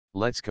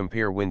Let's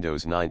compare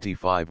Windows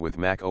 95 with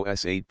Mac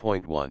OS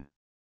 8.1.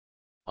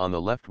 On the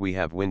left we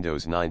have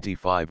Windows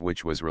 95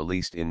 which was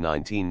released in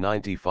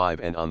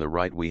 1995, and on the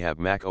right we have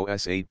Mac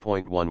OS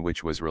 8.1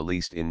 which was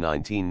released in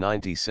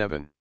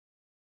 1997.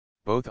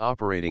 Both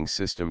operating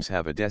systems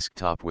have a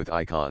desktop with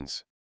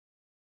icons.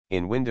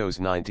 In Windows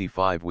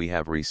 95 we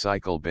have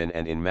Recycle Bin,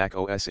 and in Mac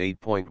OS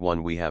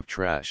 8.1 we have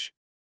Trash.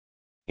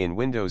 In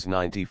Windows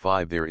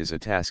 95 there is a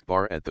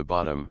taskbar at the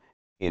bottom,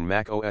 in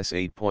Mac OS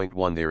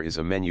 8.1 there is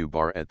a menu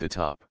bar at the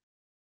top.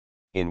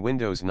 In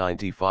Windows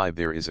 95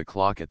 there is a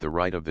clock at the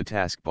right of the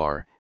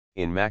taskbar,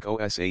 in Mac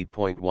OS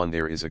 8.1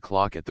 there is a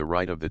clock at the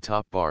right of the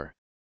top bar.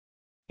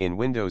 In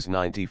Windows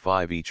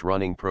 95 each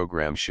running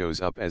program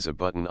shows up as a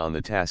button on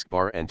the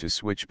taskbar, and to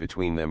switch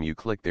between them you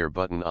click their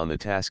button on the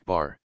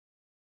taskbar.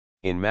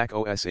 In Mac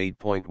OS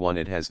 8.1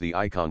 it has the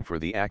icon for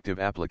the active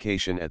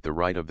application at the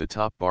right of the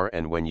top bar,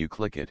 and when you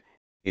click it,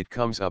 it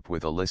comes up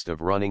with a list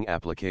of running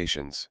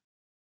applications.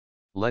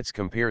 Let's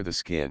compare the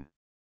skin.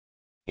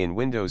 In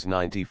Windows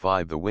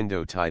 95 the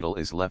window title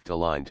is left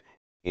aligned,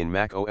 in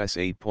Mac OS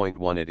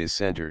 8.1 it is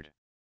centered.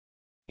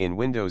 In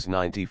Windows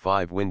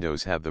 95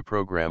 windows have the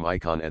program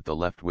icon at the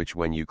left, which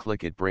when you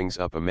click it brings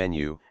up a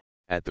menu.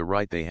 At the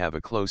right they have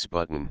a close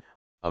button,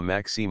 a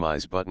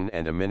maximize button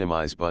and a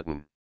minimize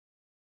button.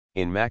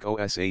 In Mac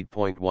OS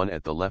 8.1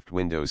 at the left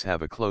windows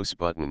have a close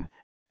button,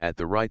 at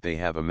the right they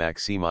have a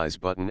maximize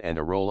button and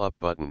a roll-up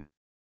button.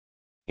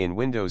 In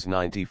Windows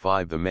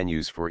 95 the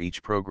menus for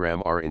each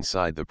program are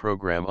inside the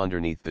program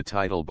underneath the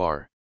title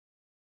bar.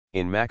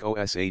 In Mac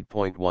OS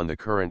 8.1 the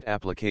current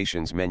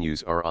applications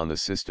menus are on the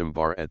system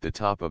bar at the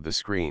top of the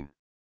screen.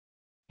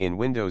 In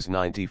Windows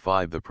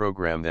 95 the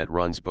program that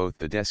runs both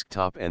the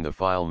desktop and the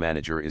file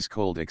manager is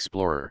called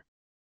Explorer.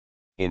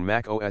 In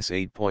Mac OS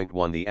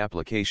 8.1 the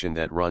application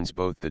that runs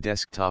both the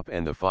desktop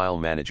and the file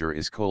manager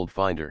is called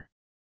Finder.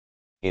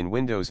 In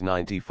Windows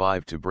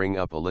 95 to bring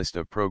up a list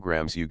of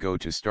programs you go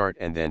to Start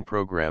and then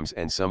Programs,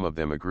 and some of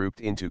them are grouped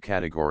into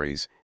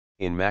categories.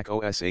 In Mac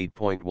OS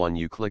 8.1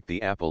 you click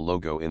the Apple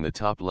logo in the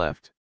top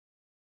left.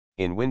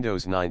 In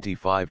Windows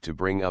 95 to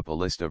bring up a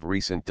list of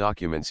recent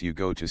documents you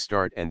go to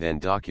Start and then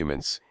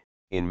Documents.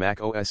 In Mac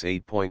OS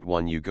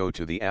 8.1 you go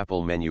to the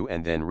Apple menu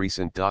and then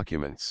Recent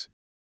Documents.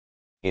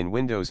 In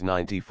Windows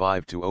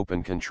 95 to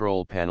open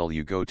Control Panel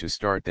you go to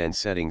Start then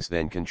Settings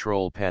then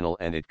Control Panel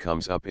and it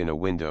comes up in a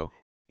window.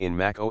 In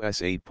Mac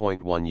OS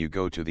 8.1 you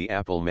go to the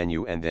Apple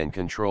menu and then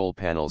Control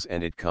Panels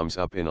and it comes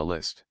up in a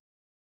list.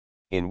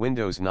 In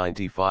Windows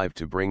 95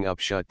 to bring up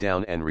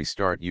Shutdown and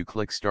Restart you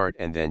click Start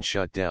and then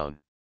Shutdown.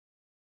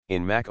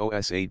 In Mac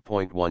OS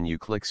 8.1 you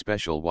click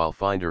Special while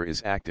Finder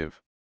is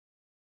active.